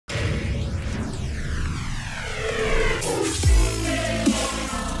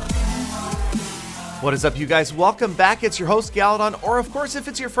What is up, you guys? Welcome back. It's your host, Galadon, or of course, if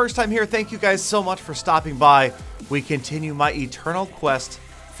it's your first time here, thank you guys so much for stopping by. We continue my eternal quest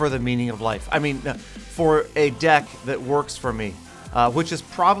for the meaning of life. I mean, for a deck that works for me, which is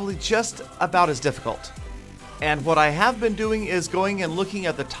probably just about as difficult. And what I have been doing is going and looking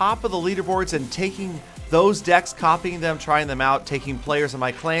at the top of the leaderboards and taking those decks, copying them, trying them out, taking players in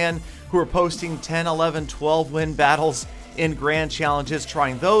my clan who are posting 10, 11, 12 win battles in grand challenges,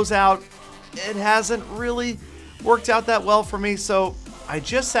 trying those out. It hasn't really worked out that well for me, so I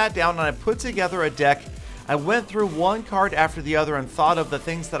just sat down and I put together a deck. I went through one card after the other and thought of the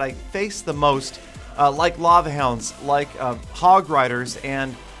things that I face the most, like Lava Hounds, like Hog Riders,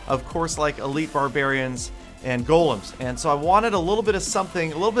 and of course like Elite Barbarians and Golems. And so I wanted a little bit of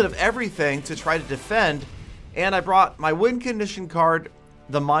something, a little bit of everything to try to defend, and I brought my win condition card,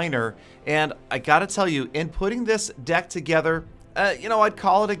 the Miner, and I gotta tell you, in putting this deck together, you know, I'd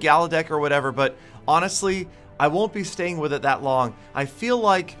call it a gala deck or whatever, but honestly, I won't be staying with it that long. I feel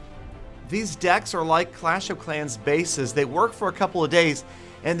like these decks are like Clash of Clans bases. They work for a couple of days,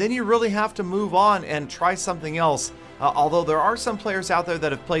 and then you really have to move on and try something else. Although there are some players out there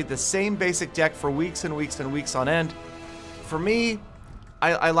that have played the same basic deck for weeks and weeks and weeks on end. For me,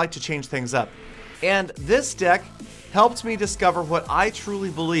 I like to change things up. And this deck helped me discover what I truly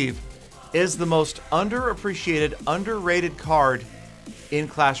believe is the most underappreciated, underrated card in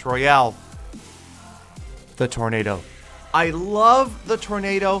Clash Royale, the Tornado. I love the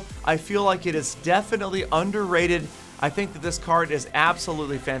Tornado. I feel like it is definitely underrated. I think that this card is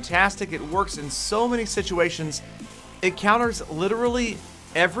absolutely fantastic. It works in so many situations. It counters literally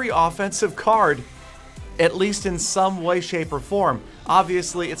every offensive card, at least in some way, shape, or form.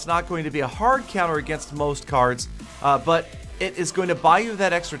 Obviously, it's not going to be a hard counter against most cards, but it is going to buy you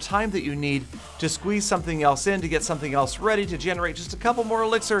that extra time that you need to squeeze something else in, to get something else ready, to generate just a couple more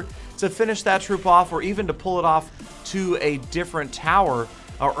elixir to finish that troop off, or even to pull it off to a different tower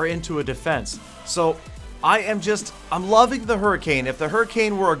or into a defense. So I'm loving the Hurricane. If the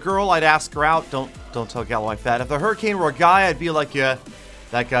Hurricane were a girl, I'd ask her out. Don't tell Gal like that. If the Hurricane were a guy, I'd be like, yeah,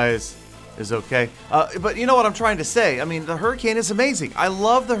 that guy is okay. But you know what I'm trying to say. I mean, the Hurricane is amazing. I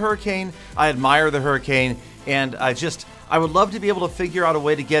love the Hurricane. I admire the Hurricane, and I would love to be able to figure out a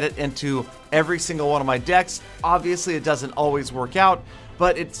way to get it into every single one of my decks. Obviously, it doesn't always work out,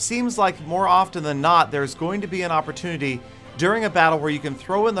 but it seems like more often than not, there's going to be an opportunity during a battle where you can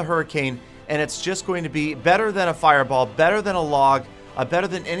throw in the Hurricane, and it's just going to be better than a Fireball, better than a Log, better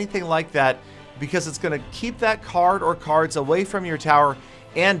than anything like that, because it's going to keep that card or cards away from your tower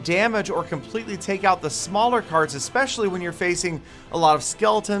and damage or completely take out the smaller cards, especially when you're facing a lot of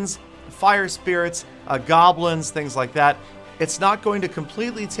skeletons, fire spirits, goblins, things like that. It's not going to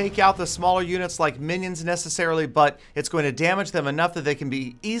completely take out the smaller units like minions necessarily, but it's going to damage them enough that they can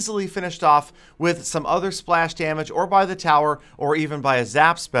be easily finished off with some other splash damage, or by the tower, or even by a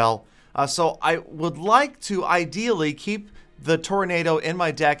zap spell. So I would like to ideally keep the Tornado in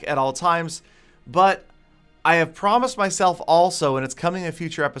my deck at all times, but I have promised myself also, and it's coming in a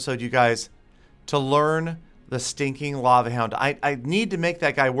future episode, you guys, to learn the stinking Lava Hound. I need to make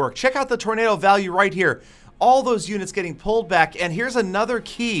that guy work. Check out the Tornado value right here. All those units getting pulled back. And here's another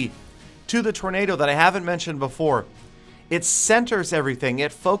key to the Tornado that I haven't mentioned before. It centers everything.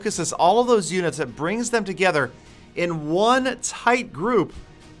 It focuses all of those units. It brings them together in one tight group.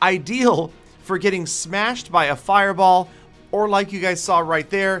 Ideal for getting smashed by a Fireball, or like you guys saw right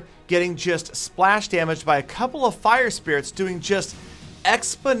there, getting just splash damaged by a couple of Fire Spirits doing just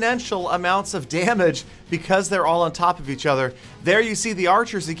exponential amounts of damage because they're all on top of each other. There you see the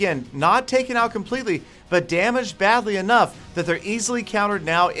archers again, not taken out completely, but damaged badly enough that they're easily countered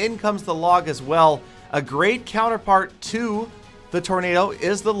now. In comes the Log as well. A great counterpart to the Tornado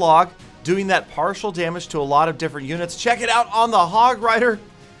is the Log, doing that partial damage to a lot of different units. Check it out on the Hog Rider.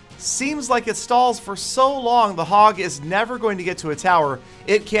 Seems like it stalls for so long. The Hog is never going to get to a tower.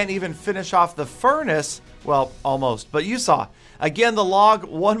 It can't even finish off the furnace. Well, almost, but you saw. Again, the Log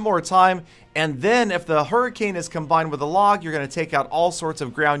one more time, and then if the Hurricane is combined with the Log, you're going to take out all sorts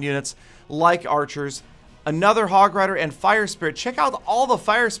of ground units like archers, another Hog Rider, and Fire Spirit. Check out all the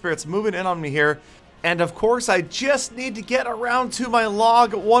Fire Spirits moving in on me here. And of course, I just need to get around to my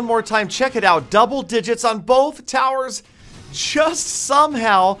Log one more time. Check it out, double digits on both towers. Just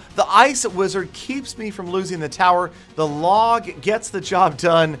somehow, the Ice Wizard keeps me from losing the tower. The Log gets the job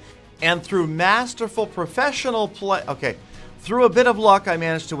done, and through masterful professional play, through a bit of luck, I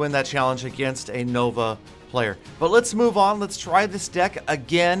managed to win that challenge against a Nova player. But let's move on. Let's try this deck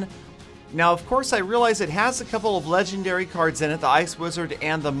again. Now, of course, I realize it has a couple of legendary cards in it, the Ice Wizard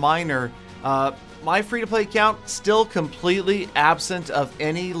and the Miner. My free-to-play account still completely absent of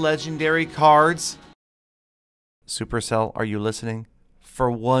any legendary cards. Supercell, are you listening? For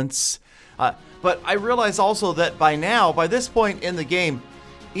once. But I realize also that by this point in the game,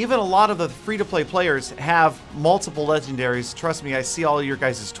 even a lot of the free-to-play players have multiple legendaries. Trust me, I see all of your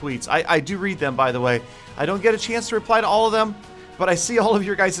guys' tweets. I do read them, by the way. I don't get a chance to reply to all of them, but I see all of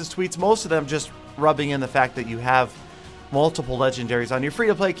your guys' tweets, most of them just rubbing in the fact that you have multiple legendaries on your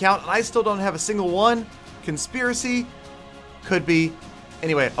free-to-play account, and I still don't have a single one. Conspiracy? Could be.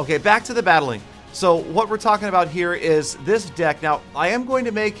 Anyway, okay, back to the battling. So what we're talking about here is this deck. Now, I am going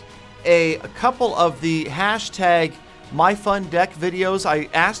to make a couple of the hashtag #MyFunDeck videos. I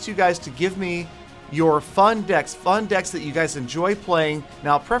asked you guys to give me your fun decks that you guys enjoy playing.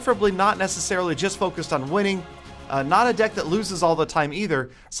 Now, preferably not necessarily just focused on winning, not a deck that loses all the time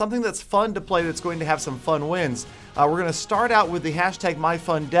either. Something that's fun to play that's going to have some fun wins. We're going to start out with the hashtag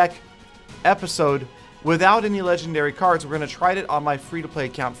 #MyFunDeck episode without any legendary cards. We're going to try it on my free-to-play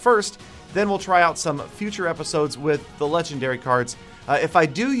account first. Then we'll try out some future episodes with the legendary cards. If I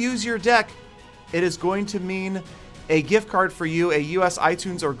do use your deck, it is going to mean a gift card for you, a US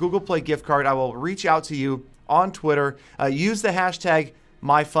iTunes or Google Play gift card. I will reach out to you on Twitter. Use the hashtag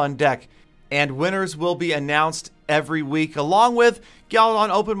 #MyFunDeck. And winners will be announced every week, along with Galadon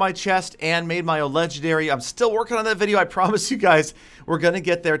opened my chest and made my own legendary. I'm still working on that video. I promise you guys we're going to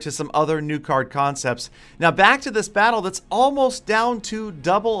get there to some other new card concepts. Now back to this battle that's almost down to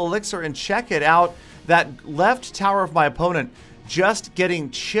double elixir, and check it out. That left tower of my opponent just getting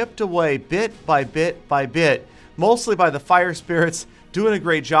chipped away bit by bit by bit, mostly by the fire spirits, doing a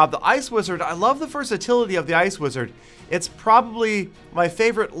great job. The Ice Wizard, I love the versatility of the Ice Wizard. It's probably my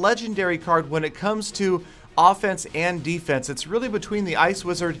favorite legendary card when it comes to offense and defense. It's really between the Ice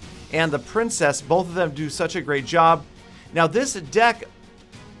Wizard and the Princess. Both of them do such a great job. Now this deck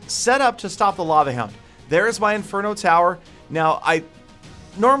set up to stop the Lava Hound. There's my Inferno Tower. Now I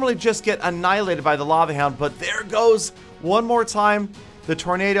normally just get annihilated by the Lava Hound, but there goes one more time. The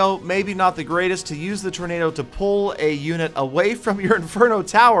Tornado, maybe not the greatest to use the Tornado to pull a unit away from your Inferno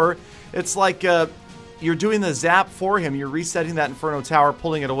Tower. It's like you're doing the zap for him. You're resetting that Inferno Tower,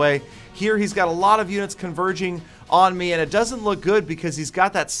 pulling it away. Here he's got a lot of units converging on me, and it doesn't look good because he's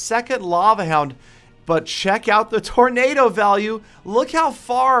got that second Lava Hound. But check out the Tornado value. Look how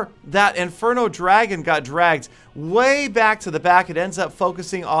far that Inferno Dragon got dragged. Way back to the back. It ends up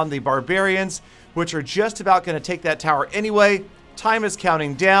focusing on the Barbarians, which are just about going to take that tower anyway. Time is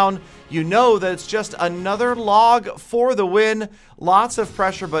counting down. You know that it's just another log for the win. Lots of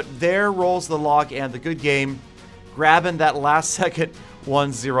pressure, but there rolls the log and the good game, grabbing that last second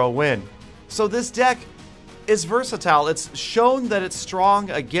 1-0 win. So this deck is versatile. It's shown that it's strong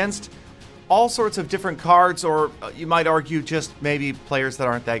against all sorts of different cards, or you might argue just maybe players that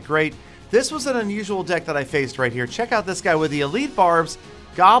aren't that great. This was an unusual deck that I faced right here. Check out this guy with the Elite Barbs,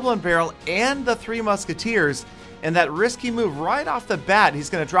 Goblin Barrel, and the Three Musketeers. And that risky move right off the bat, he's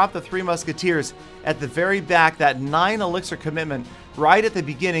going to drop the Three Musketeers at the very back, that 9 elixir commitment right at the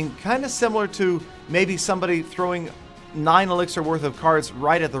beginning, kind of similar to maybe somebody throwing 9 elixir worth of cards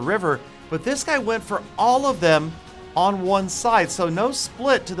right at the river. But this guy went for all of them on one side, so no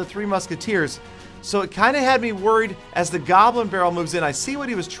split to the Three Musketeers. So it kind of had me worried as the Goblin Barrel moves in. I see what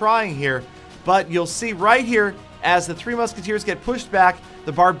he was trying here, but you'll see right here as the Three Musketeers get pushed back,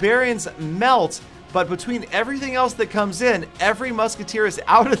 the Barbarians melt. But between everything else that comes in, every Musketeer is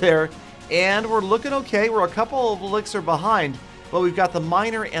out of there, and we're looking okay. We're a couple of elixir behind, but we've got the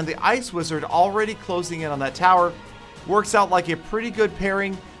Miner and the Ice Wizard already closing in on that tower. Works out like a pretty good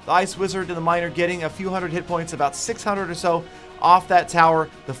pairing. The Ice Wizard and the Miner getting a few hundred hit points, about 600 or so off that tower.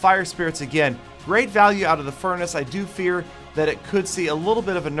 The Fire Spirits again, great value out of the Furnace. I do fear that it could see a little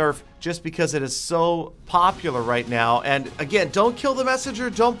bit of a nerf just because it is so popular right now. And again, don't kill the messenger,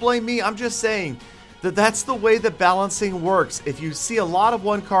 don't blame me. I'm just saying that's the way the balancing works. If you see a lot of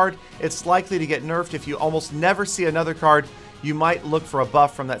one card, it's likely to get nerfed. If you almost never see another card, you might look for a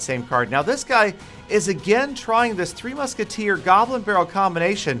buff from that same card. Now this guy is again trying this Three Musketeer Goblin Barrel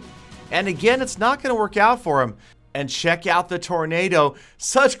combination, and again it's not going to work out for him. And check out the Tornado.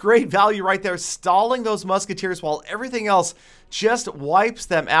 Such great value right there, stalling those Musketeers while everything else just wipes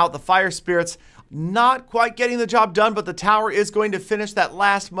them out. The Fire Spirits not quite getting the job done, but the tower is going to finish that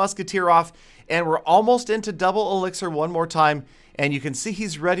last Musketeer off. And we're almost into double elixir one more time. And you can see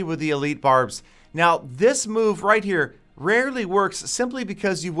he's ready with the Elite Barbs. Now, this move right here rarely works simply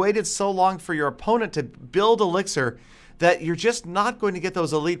because you waited so long for your opponent to build elixir that you're just not going to get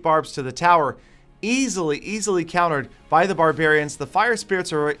those Elite Barbs to the tower. Easily countered by the Barbarians. The Fire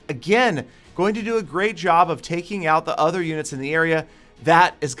Spirits are, again, going to do a great job of taking out the other units in the area.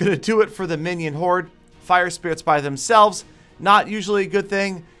 That is going to do it for the Minion Horde. Fire Spirits by themselves, not usually a good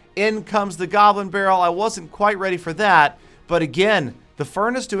thing. In comes the Goblin Barrel. I wasn't quite ready for that. But again, the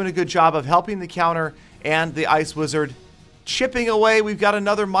Furnace doing a good job of helping the counter and the Ice Wizard chipping away. We've got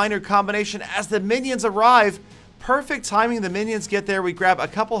another Miner combination as the minions arrive. Perfect timing. The minions get there. We grab a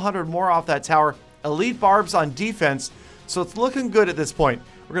couple hundred more off that tower. Elite barbs on defense. So it's looking good at this point.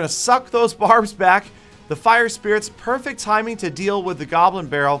 We're going to suck those barbs back. The Fire Spirits, perfect timing to deal with the Goblin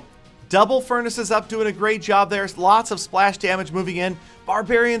Barrel. Double Furnaces up, doing a great job there. Lots of splash damage moving in.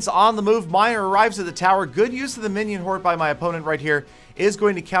 Barbarians on the move. Miner arrives at the tower. Good use of the minion horde by my opponent right here is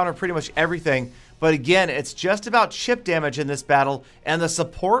going to counter pretty much everything. But again, it's just about chip damage in this battle, and the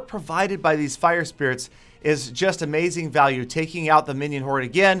support provided by these Fire Spirits is just amazing value, taking out the minion horde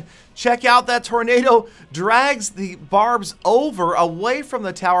again. Check out that tornado, drags the barbs over, away from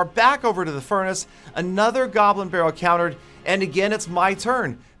the tower, back over to the Furnace. Another Goblin Barrel countered, and again, it's my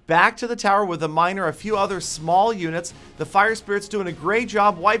turn. Back to the tower with the Miner, a few other small units. The Fire Spirit's doing a great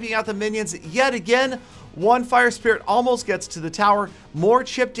job wiping out the minions yet again. One Fire Spirit almost gets to the tower. More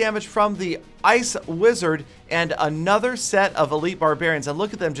chip damage from the Ice Wizard, and another set of Elite Barbarians. And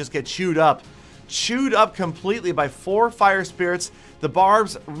look at them just get chewed up. Chewed up completely by 4 Fire Spirits. The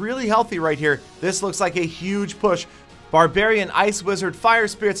barbs really healthy right here. This looks like a huge push. Barbarian, Ice Wizard, Fire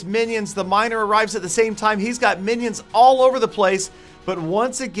Spirits, minions. The Miner arrives at the same time. He's got minions all over the place. But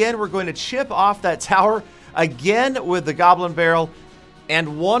once again, we're going to chip off that tower again with the Goblin Barrel.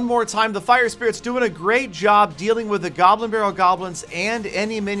 And one more time, the Fire Spirit's doing a great job dealing with the Goblin Barrel goblins and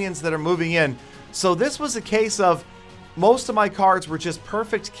any minions that are moving in. So this was a case of most of my cards were just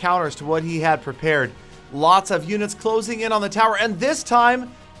perfect counters to what he had prepared. Lots of units closing in on the tower, and this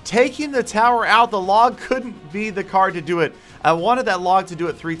time, taking the tower out. The log couldn't be the card to do it. I wanted that log to do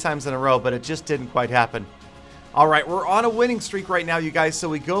it 3 times in a row, but it just didn't quite happen. All right, we're on a winning streak right now, you guys, so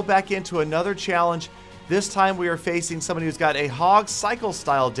we go back into another challenge. This time we are facing somebody who's got a Hog Cycle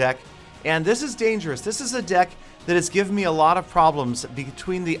style deck, and this is dangerous. This is a deck that has given me a lot of problems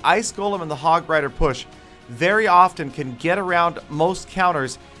between the Ice Golem and the Hog Rider push. Very often can get around most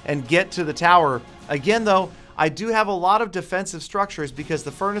counters and get to the tower. Again, though, I do have a lot of defensive structures because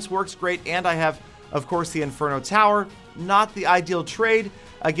the Furnace works great, and I have, of course, the Inferno Tower. Not the ideal trade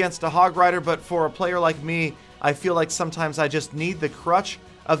against a Hog Rider, but for a player like me, I feel like sometimes I just need the crutch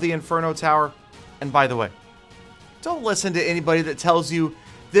of the Inferno Tower. And by the way, don't listen to anybody that tells you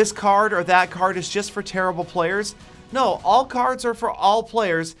this card or that card is just for terrible players. No, all cards are for all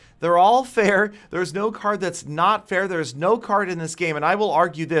players. They're all fair. There's no card that's not fair. There's no card in this game, and I will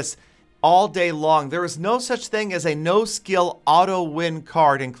argue this all day long. There is no such thing as a no-skill auto-win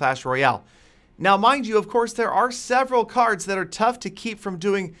card in Clash Royale. Now, mind you, of course, there are several cards that are tough to keep from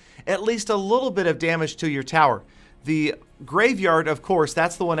doing at least a little bit of damage to your tower. The Graveyard, of course,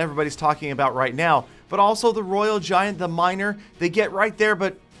 that's the one everybody's talking about right now, but also the Royal Giant, the Miner, they get right there,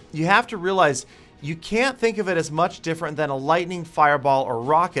 but you have to realize you can't think of it as much different than a lightning, fireball, or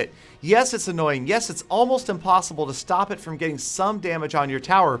rocket. Yes, it's annoying. Yes, it's almost impossible to stop it from getting some damage on your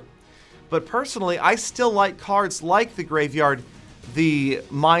tower. But personally, I still like cards like the Graveyard, the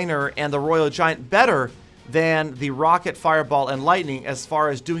Miner, and the Royal Giant better than the rocket, fireball, and lightning as far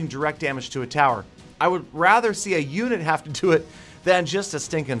as doing direct damage to a tower. I would rather see a unit have to do it than just a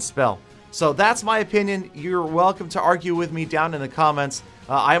stinking spell. So that's my opinion. You're welcome to argue with me down in the comments.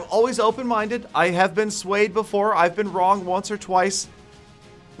 I am always open-minded. I have been swayed before. I've been wrong once or twice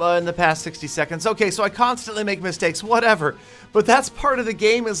in the past 60 seconds. Okay, so I constantly make mistakes, whatever. But that's part of the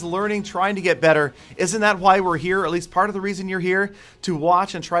game, is learning, trying to get better. Isn't that why we're here? At least part of the reason you're here, to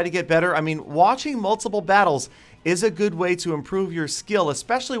watch and try to get better. I mean, watching multiple battles is a good way to improve your skill,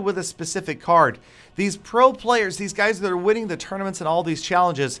 especially with a specific card. These pro players, these guys that are winning the tournaments and all these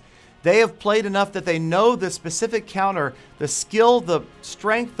challenges, they have played enough that they know the specific counter, the skill, the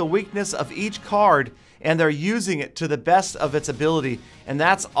strength, the weakness of each card, and they're using it to the best of its ability. And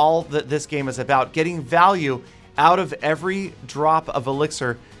that's all that this game is about, getting value out of every drop of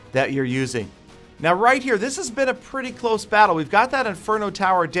elixir that you're using. Now right here, this has been a pretty close battle. We've got that Inferno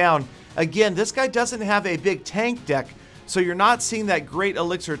Tower down. Again, this guy doesn't have a big tank deck, so you're not seeing that great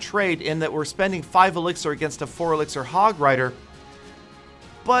elixir trade in that we're spending 5 elixir against a 4 elixir Hog Rider.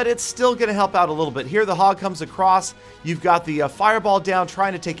 But it's still going to help out a little bit. Here the Hog comes across. You've got the Fireball down,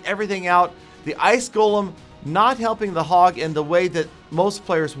 trying to take everything out. The Ice Golem not helping the Hog in the way that most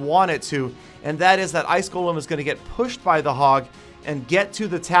players want it to. And that is that Ice Golem is going to get pushed by the Hog and get to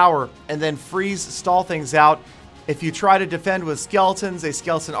the tower and then freeze, stall things out. If you try to defend with skeletons, a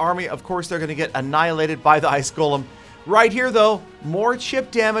skeleton army, of course they're going to get annihilated by the Ice Golem. Right here though, more chip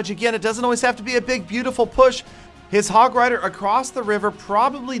damage. Again, it doesn't always have to be a big, beautiful push. His Hog Rider across the river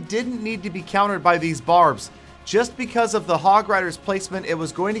probably didn't need to be countered by these barbs. just because of the Hog Rider's placement, it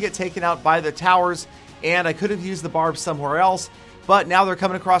was going to get taken out by the towers, and I could have used the barbs somewhere else. But now they're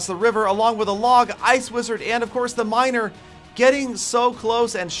coming across the river along with a log, Ice Wizard, and of course the miner getting so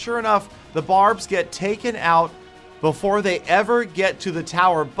close. And sure enough, the barbs get taken out before they ever get to the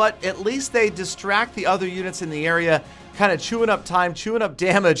tower. But at least they distract the other units in the area, kind of chewing up time, chewing up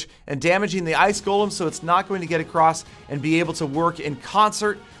damage, and damaging the ice golem, so it's not going to get across and be able to work in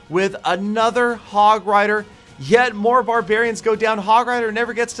concert with another Hog Rider. Yet more barbarians go down. Hog Rider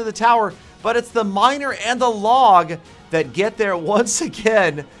never gets to the tower, but it's the miner and the log that get there once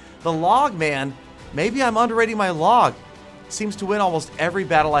again. The log, man, maybe I'm underrating my log. Seems to win almost every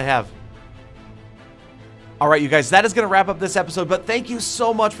battle I have. All right, you guys, that is going to wrap up this episode, but thank you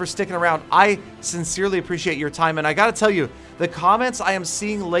so much for sticking around. I sincerely appreciate your time, and I got to tell you, the comments I am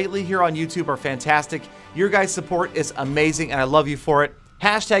seeing lately here on YouTube are fantastic. Your guys' support is amazing, and I love you for it.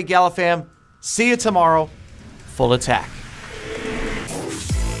 Hashtag Galafam. See you tomorrow. Full attack.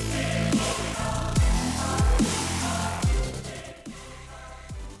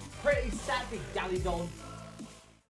 Pretty sad, big Gallydon.